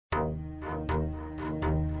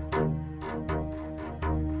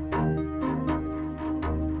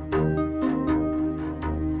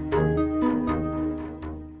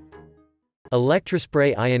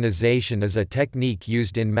Electrospray ionization is a technique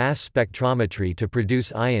used in mass spectrometry to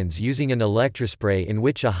produce ions using an electrospray in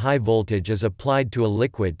which a high voltage is applied to a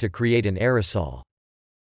liquid to create an aerosol.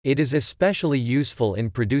 It is especially useful in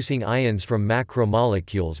producing ions from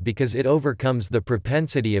macromolecules because it overcomes the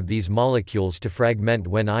propensity of these molecules to fragment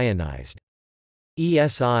when ionized.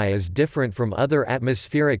 ESI is different from other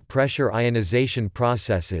atmospheric pressure ionization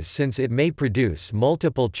processes since it may produce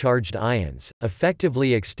multiple charged ions,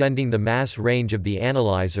 effectively extending the mass range of the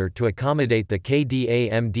analyzer to accommodate the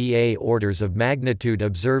kDa-MDa orders of magnitude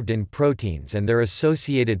observed in proteins and their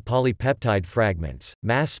associated polypeptide fragments.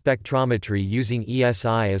 Mass spectrometry using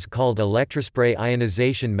ESI is called electrospray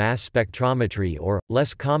ionization mass spectrometry or,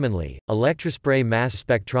 less commonly, electrospray mass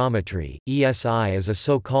spectrometry. ESI is a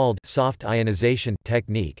so-called soft ionization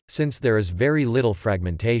technique, since there is very little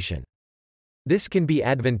fragmentation. This can be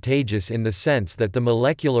advantageous in the sense that the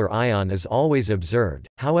molecular ion is always observed,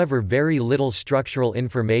 however very little structural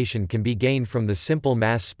information can be gained from the simple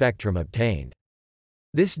mass spectrum obtained.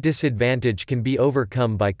 This disadvantage can be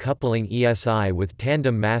overcome by coupling ESI with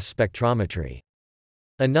tandem mass spectrometry.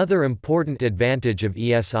 Another important advantage of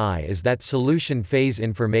ESI is that solution phase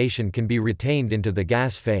information can be retained into the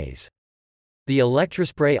gas phase. The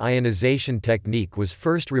electrospray ionization technique was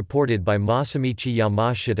first reported by Masamichi,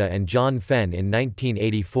 Yamashita and John Fenn in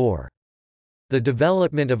 1984. The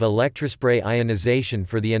development of electrospray ionization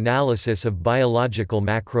for the analysis of biological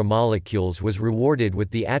macromolecules was rewarded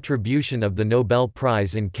with the attribution of the Nobel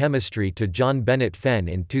Prize in Chemistry to John Bennett Fenn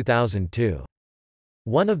in 2002.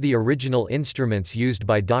 One of the original instruments used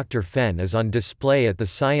by Dr. Fenn is on display at the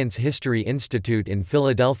Science History Institute in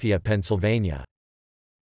Philadelphia, Pennsylvania.